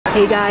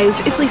Hey guys,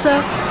 it's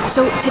Lisa.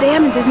 So today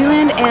I'm in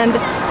Disneyland and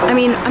I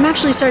mean, I'm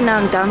actually starting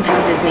out in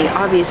downtown Disney,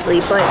 obviously,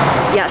 but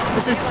yes,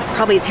 this is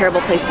probably a terrible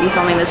place to be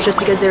filming this just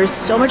because there's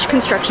so much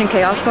construction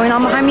chaos going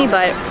on behind me,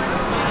 but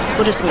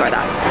we'll just ignore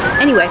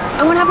that. Anyway,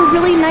 I want to have a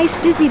really nice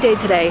Disney day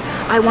today.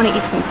 I want to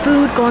eat some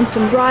food, go on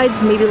some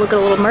rides, maybe look at a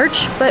little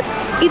merch, but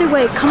either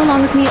way, come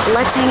along with me,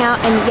 let's hang out,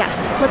 and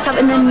yes, let's have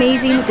an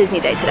amazing Disney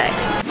day today.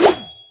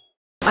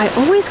 I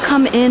always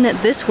come in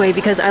this way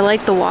because I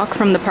like the walk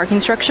from the parking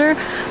structure,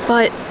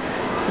 but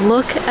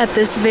look at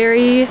this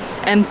very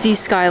empty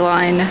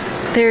skyline.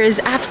 There is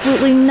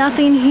absolutely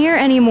nothing here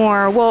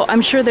anymore. Well,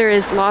 I'm sure there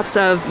is lots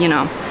of, you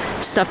know,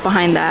 stuff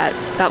behind that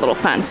little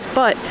fence,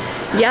 but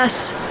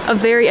yes, a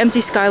very empty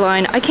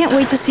skyline. I can't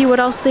wait to see what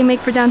else they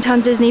make for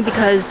downtown Disney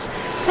because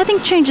I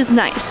think change is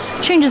nice.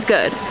 Change is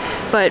good,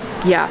 but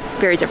yeah,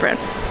 very different.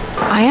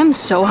 I am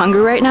so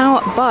hungry right now,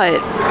 but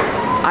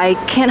I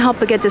can't help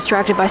but get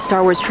distracted by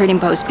Star Wars Trading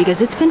Post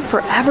because it's been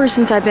forever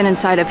since I've been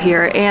inside of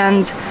here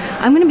and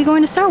I'm gonna be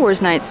going to Star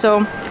Wars night, so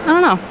I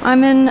don't know,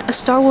 I'm in a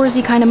Star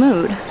Wars-y kind of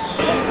mood.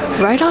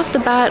 Right off the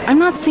bat, I'm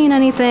not seeing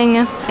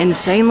anything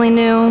insanely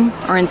new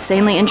or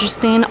insanely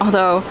interesting,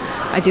 although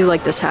I do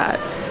like this hat.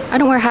 I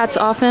don't wear hats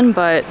often,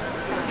 but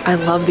I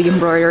love the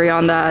embroidery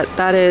on that.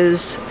 That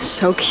is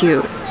so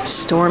cute.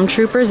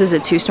 Stormtroopers, is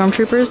it 2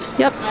 Stormtroopers?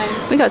 Yep,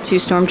 we got 2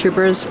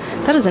 Stormtroopers.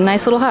 That is a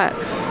nice little hat.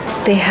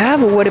 They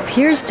have what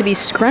appears to be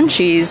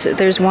scrunchies.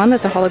 There's one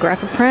that's a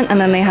holographic print,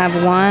 and then they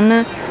have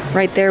one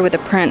right there with a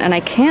print, and I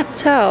can't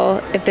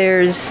tell if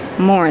there's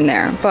more in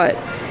there, but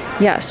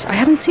yes, I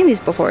haven't seen these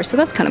before, so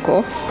that's kind of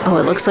cool. Oh,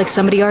 it looks like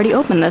somebody already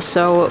opened this,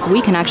 so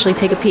we can actually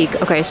take a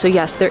peek. Okay, so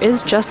yes, there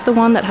is just the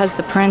one that has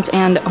the print,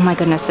 and oh my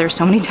goodness, there's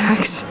so many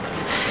tags.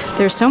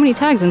 There's so many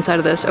tags inside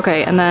of this.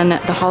 Okay, and then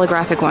the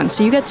holographic one,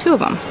 so you get 2 of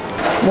them.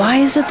 Why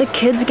is it the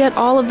kids get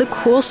all of the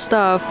cool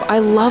stuff? I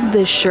love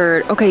this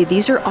shirt. Okay,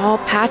 these are all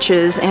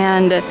patches,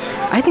 and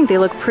I think they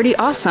look pretty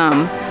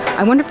awesome.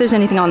 I wonder if there's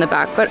anything on the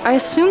back, but I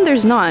assume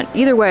there's not.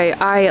 Either way,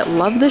 I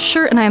love this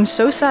shirt, and I am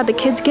so sad the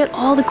kids get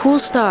all the cool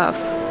stuff.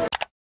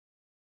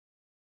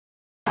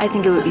 I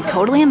think it would be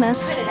totally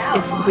amiss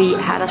if we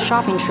had a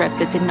shopping trip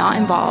that did not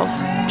involve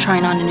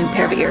trying on a new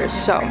pair of ears.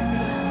 So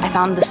I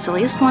found the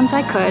silliest ones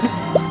I could.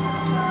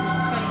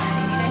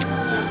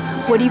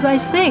 What do you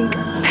guys think?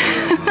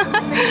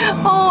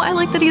 Oh, I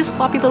like that he has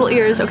floppy little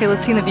ears. Okay,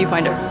 let's see in the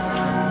viewfinder.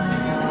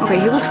 Okay,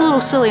 he looks a little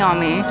silly on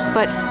me,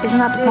 but isn't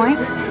that the point?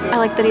 I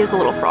like that he has the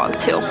little frog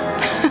too.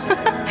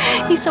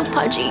 He's so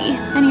pudgy,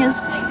 and he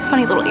has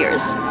funny little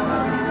ears.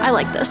 I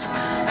like this.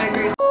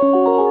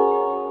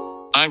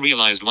 I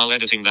realized while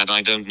editing that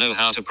I don't know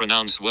how to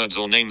pronounce words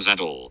or names at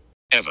all.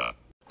 Ever.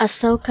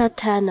 Ahsoka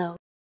Tano.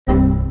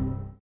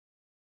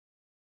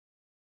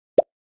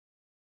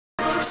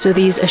 So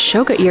these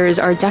Ahsoka ears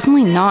are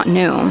definitely not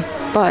new,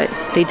 but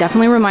they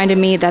definitely reminded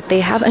me that they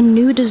have a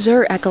new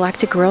dessert at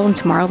Galactic Grill in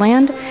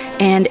Tomorrowland,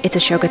 and it's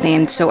Ahsoka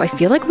themed, so I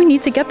feel like we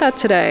need to get that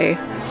today.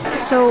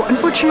 So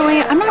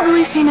unfortunately, I'm not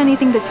really seeing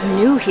anything that's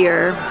new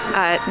here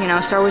at, you know,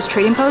 Star Wars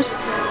Trading Post,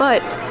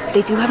 but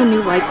they do have a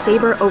new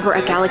lightsaber over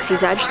at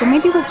Galaxy's Edge, so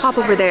maybe we'll pop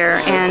over there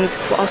and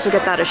we'll also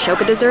get that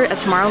Ahsoka dessert at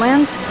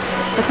Tomorrowland.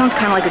 That sounds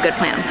kind of like a good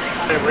plan.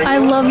 I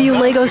love you,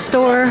 Lego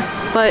store,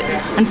 but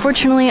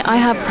unfortunately I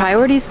have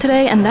priorities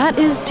today, and that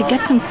is to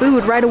get some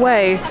food right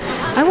away.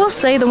 I will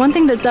say the one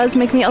thing that does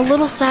make me a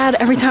little sad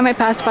every time I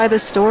pass by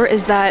this store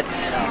is that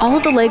all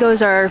of the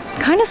Legos are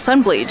kind of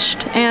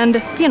sun-bleached,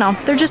 and, you know,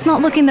 they're just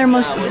not looking their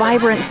most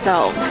vibrant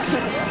selves.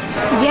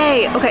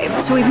 Yay! Okay,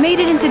 so we've made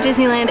it into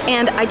Disneyland,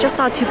 and I just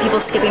saw 2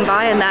 people skipping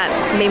by, and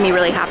that made me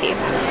really happy.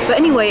 But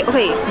anyway,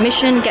 okay,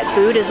 mission get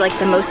food is like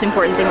the most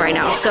important thing right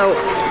now. So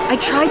I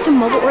tried to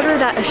mobile order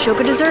that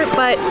Ahsoka dessert,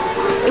 but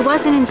it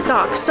wasn't in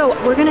stock. So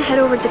we're gonna head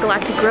over to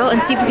Galactic Grill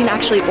and see if we can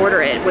actually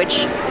order it,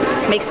 which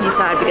makes me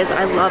sad because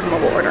I love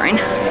mobile ordering.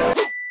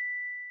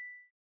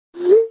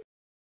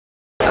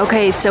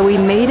 Okay, so we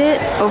made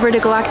it over to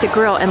Galactic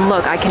Grill, and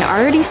look, I can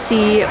already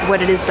see what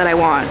it is that I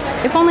want.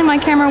 If only my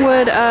camera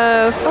would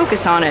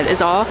focus on it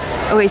is all.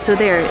 Okay, so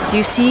there, do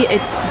you see?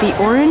 It's the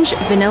orange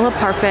Vanilla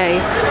Parfait.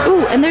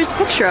 Ooh, and there's a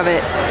picture of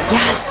it.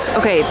 Yes,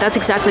 okay, that's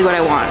exactly what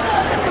I want.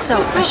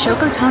 So,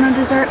 Ahsoka Tano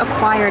dessert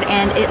acquired,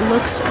 and it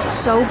looks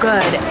so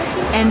good.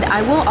 And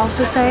I will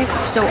also say,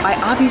 so I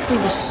obviously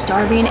was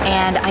starving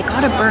and I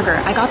got a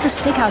burger. I got the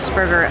Steakhouse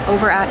Burger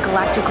over at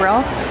Galactic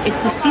Grill. It's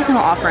the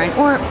seasonal offering,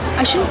 or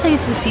I shouldn't say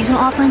it's the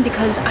seasonal offering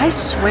because I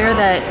swear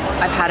that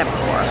I've had it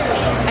before.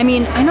 I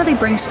mean, I know they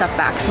bring stuff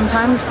back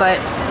sometimes, but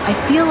I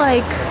feel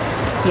like,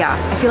 yeah,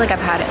 I feel like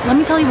I've had it. Let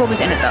me tell you what was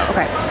in it though.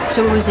 Okay,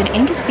 so it was an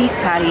Angus beef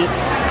patty,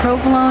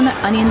 provolone,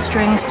 onion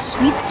strings,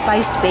 sweet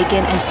spiced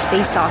bacon, and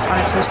space sauce on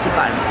a toasted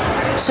bun.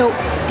 So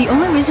the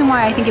only reason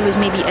why I think it was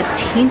maybe a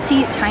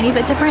teensy tiny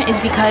bit different is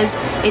because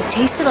it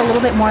tasted a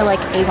little bit more like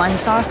A1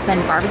 sauce than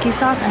barbecue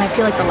sauce, and I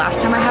feel like the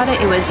last time I had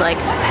it, it was like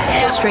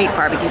straight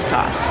barbecue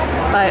sauce.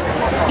 But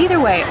either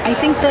way, I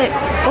think that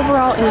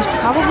overall it was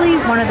probably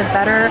one of the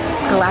better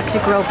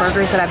Galactic Grill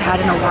burgers that I've had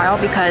in a while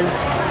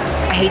because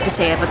I hate to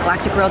say it, but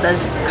Galactic Grill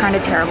does kind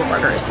of terrible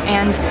burgers.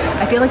 And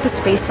I feel like the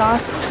space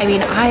sauce, I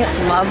mean, I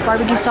love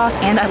barbecue sauce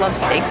and I love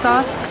steak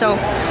sauce. So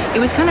it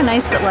was kind of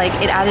nice that like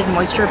it added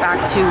moisture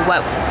back to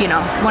what, you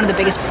know, one of the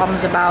biggest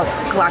problems about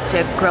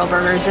Galactic Grill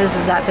burgers is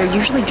that they're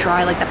usually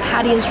dry. Like the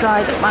patty is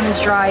dry, the bun is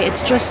dry.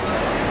 It's just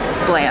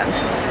bland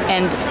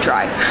and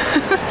dry.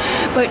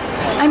 But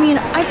I mean,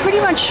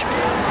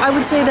 I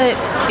would say that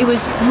it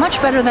was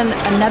much better than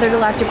another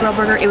Galactic Grill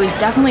burger. It was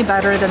definitely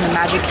better than the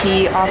Magic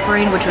Key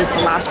offering, which was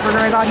the last burger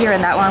I got here,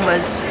 and that one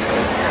was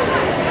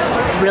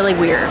really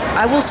weird.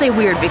 I will say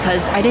weird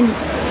because I didn't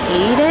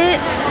hate it,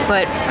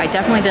 but I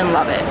definitely didn't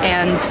love it,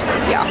 and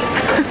yeah.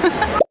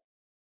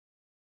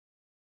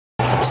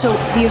 So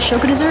the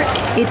Ahsoka dessert,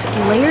 it's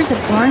layers of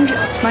orange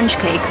sponge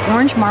cake,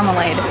 orange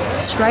marmalade,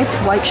 striped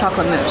white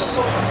chocolate mousse.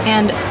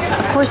 And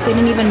of course they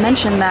didn't even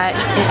mention that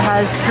it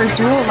has her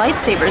dual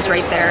lightsabers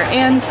right there.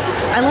 And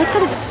I like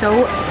that it's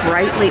so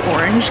brightly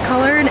orange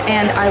colored,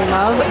 and I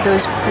love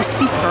those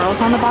crispy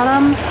pearls on the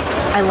bottom.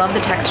 I love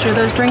the texture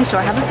those bring, so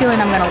I have a feeling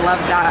I'm gonna love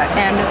that.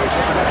 And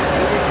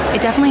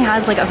it definitely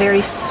has like a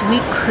very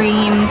sweet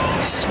cream,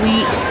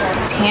 sweet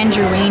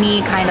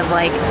tangerine-y kind of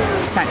like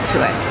scent to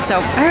it. So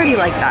I already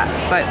like that,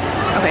 but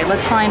okay,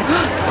 let's find,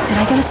 did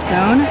I get a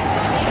spoon?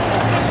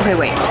 Okay,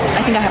 wait,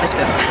 I think I have a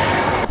spoon.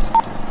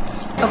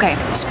 Okay,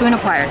 spoon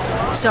acquired.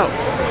 So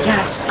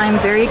yes, I'm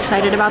very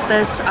excited about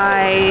this.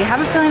 I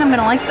have a feeling I'm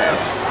gonna like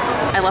this.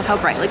 I love how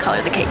brightly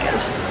colored the cake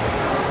is.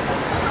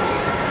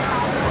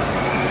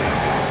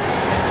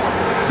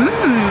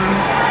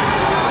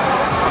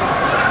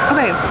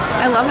 Okay,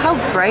 I love how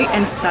bright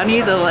and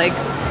sunny the like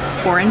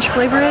orange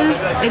flavor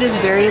is. It is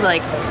very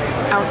like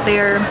out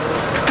there.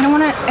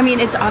 I mean,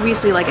 it's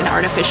obviously like an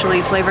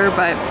artificially flavor,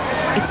 but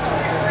it's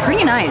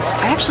pretty nice.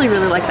 I actually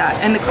really like that.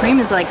 And the cream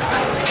is like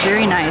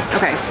very nice.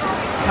 Okay,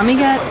 let me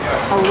get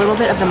a little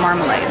bit of the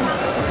marmalade.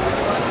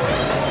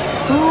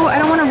 Ooh, I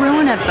don't want to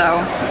ruin it though.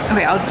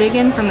 Okay, I'll dig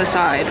in from the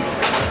side.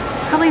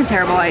 Probably a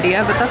terrible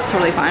idea, but that's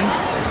totally fine.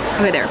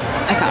 Okay, there,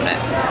 I found it.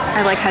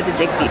 I like had to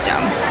dig deep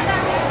down.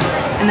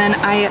 And then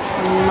I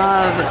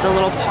love the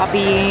little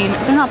popping,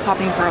 they're not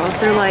popping pearls,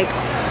 they're like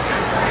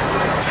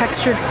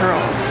textured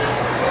pearls.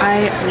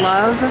 I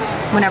love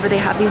whenever they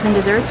have these in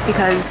desserts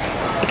because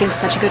it gives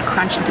such a good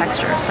crunch and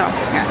texture. So,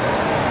 yeah.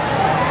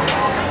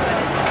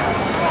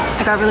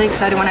 I got really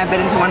excited when I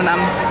bit into one of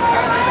them.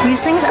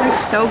 These things are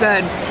so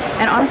good.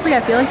 And honestly,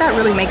 I feel like that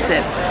really makes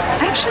it.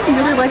 I actually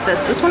really like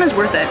this. This one is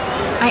worth it.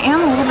 I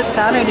am a little bit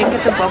sad I didn't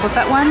get the Boba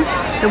Fett one,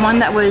 the one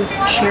that was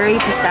cherry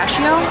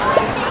pistachio.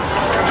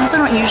 I also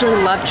don't usually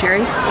love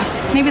cherry.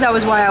 Maybe that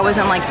was why I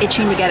wasn't like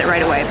itching to get it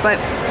right away, but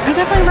I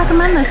definitely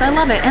recommend this. I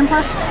love it. And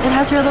plus, it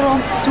has her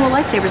little dual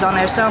lightsabers on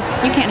there, so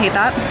you can't hate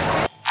that.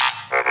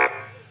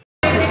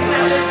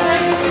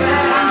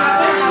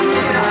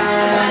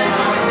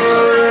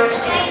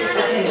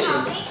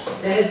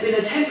 Attention, there has been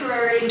a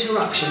temporary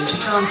interruption to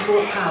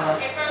transport power.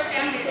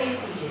 Please stay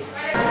seated.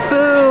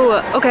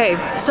 Boo! Okay,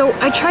 so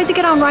I tried to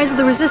get on Rise of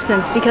the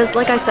Resistance because,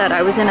 like I said,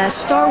 I was in a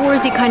Star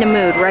Wars-y kind of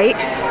mood, right?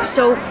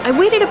 So I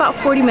waited about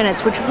 40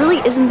 minutes, which really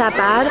isn't that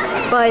bad,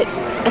 but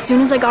as soon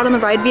as I got on the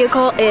ride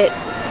vehicle, it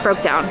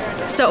broke down.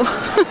 So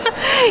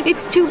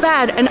it's too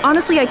bad, and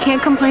honestly I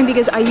can't complain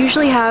because I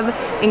usually have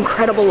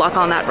incredible luck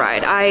on that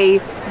ride. I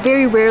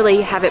very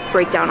rarely have it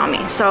break down on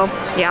me, so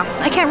yeah,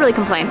 I can't really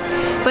complain.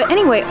 But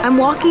anyway, I'm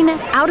walking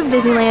out of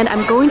Disneyland.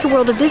 I'm going to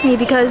World of Disney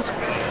because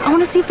I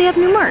want to see if they have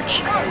new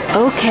merch.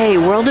 Okay,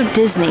 World of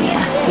Disney,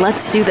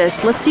 let's do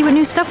this. Let's see what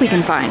new stuff we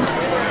can find.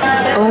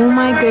 Oh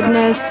my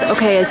goodness.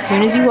 Okay, as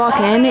soon as you walk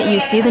in, you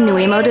see the new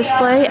emo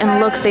display,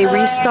 and look, they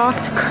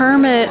restocked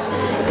Kermit.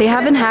 They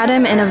haven't had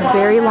him in a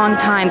very long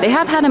time. They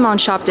have had him on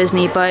Shop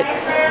Disney, but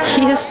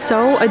he is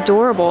so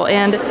adorable,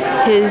 and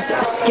his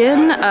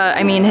skin,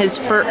 I mean his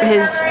fur,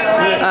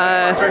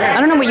 I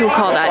don't know what you would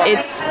call that.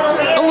 It's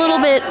a little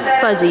bit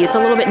fuzzy, it's a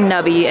little bit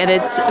nubby, and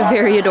it's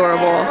very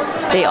adorable.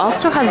 They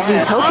also have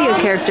Zootopia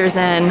characters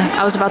in.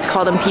 I was about to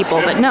call them people,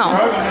 but no.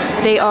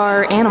 They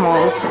are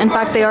animals. In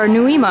fact, they are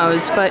new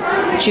emos, but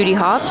Judy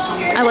Hopps,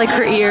 I like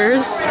her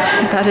ears.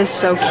 That is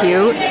so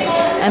cute.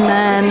 And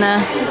then,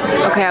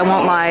 okay, I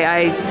won't lie,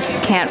 I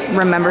can't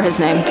remember his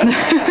name.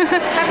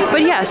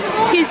 But yes,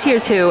 he's here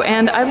too,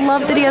 and I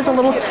love that he has a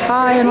little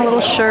tie and a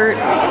little shirt.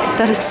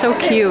 That is so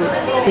cute.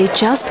 They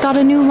just got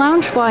a new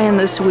loungefly in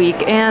this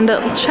week, and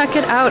check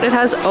it out, it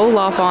has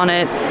Olaf on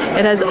it.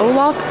 It has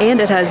Olaf and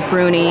it has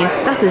Bruni.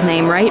 That's his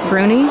name, right?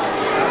 Bruni?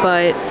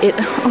 But it,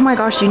 oh my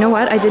gosh, you know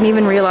what? I didn't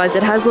even realize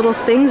it has little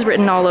things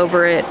written all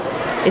over it.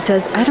 It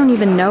says, I don't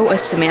even know a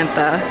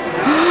Samantha.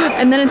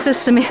 And then it says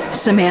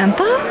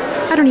Samantha?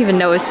 I don't even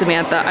know a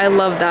Samantha. I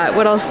love that.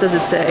 What else does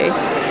it say?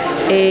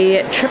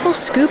 A triple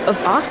scoop of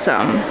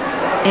awesome.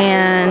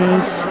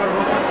 And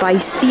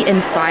feisty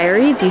and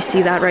fiery. Do you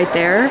see that right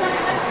there?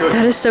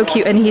 That is so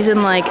cute. And he's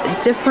in like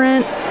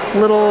different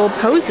little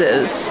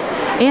poses.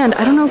 And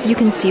I don't know if you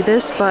can see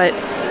this, but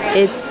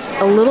it's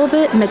a little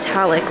bit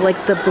metallic.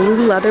 Like the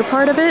blue leather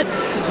part of it,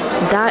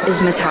 that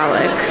is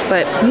metallic.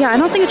 But yeah, I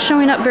don't think it's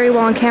showing up very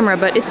well on camera,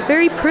 but it's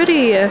very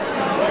pretty.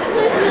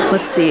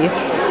 Let's see.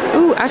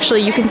 Ooh,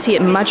 actually you can see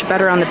it much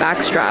better on the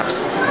back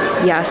straps.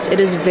 Yes, it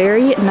is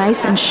very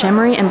nice and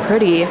shimmery and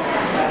pretty.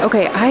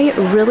 Okay, I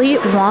really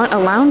want a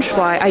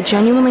loungefly. I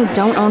genuinely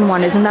don't own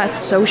one. Isn't that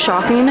so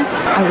shocking?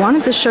 I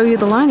wanted to show you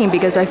the lining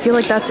because I feel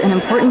like that's an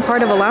important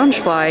part of a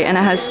loungefly, and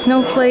it has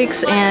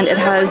snowflakes and it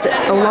has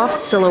a loft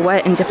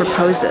silhouette in different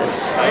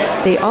poses.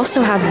 They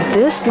also have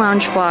this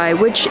loungefly,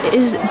 which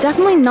is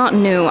definitely not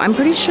new. I'm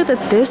pretty sure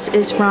that this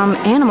is from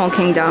Animal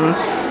Kingdom,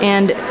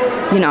 and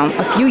you know,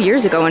 a few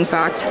years ago in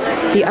fact.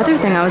 The other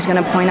thing I was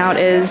gonna point out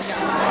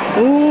is,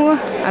 ooh,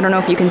 I don't know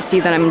if you can see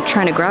that I'm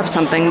trying to grab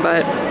something,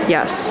 but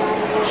yes.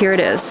 Here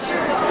it is.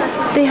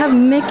 They have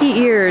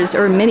Mickey ears,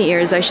 or Minnie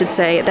ears I should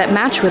say, that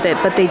match with it,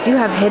 but they do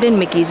have hidden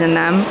Mickeys in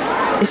them.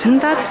 Isn't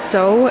that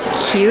so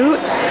cute?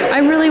 I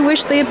really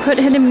wish they had put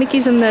hidden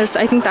Mickeys in this.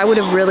 I think that would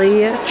have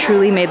really,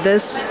 truly made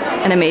this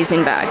an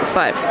amazing bag.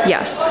 But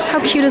yes, how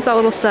cute is that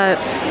little set?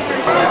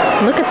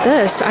 Look at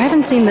this. I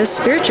haven't seen this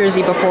spirit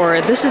jersey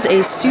before. This is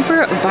a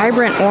super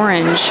vibrant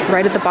orange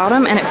right at the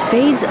bottom, and it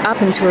fades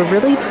up into a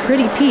really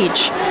pretty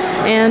peach.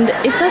 And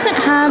it doesn't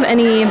have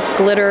any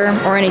glitter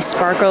or any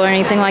sparkle or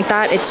anything like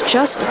that. It's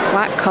just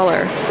flat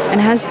color and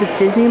it has the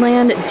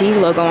Disneyland D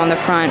logo on the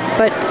front.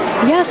 But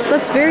yes,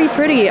 that's very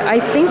pretty. I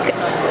think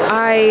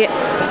I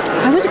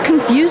was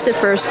confused at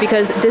first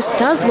because this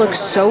does look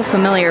so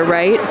familiar,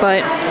 right?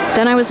 But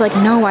then I was like,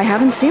 no, I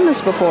haven't seen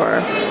this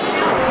before.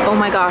 Oh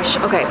my gosh,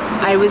 okay.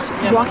 I was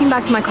walking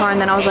back to my car and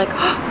then I was like,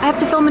 oh, I have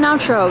to film an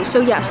outro. So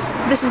yes,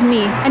 this is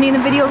me, ending the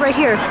video right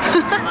here.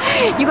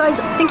 You guys,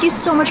 thank you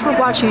so much for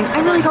watching. I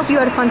really hope you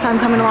had a fun time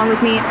coming along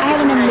with me. I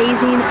had an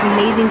amazing,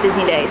 amazing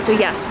Disney day. So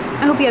yes,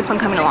 I hope you had fun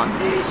coming along.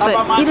 But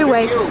either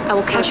way, I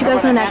will catch you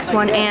guys in the next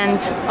one, and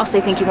I'll say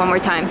thank you one more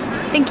time.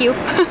 Thank you.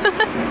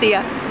 See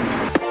ya.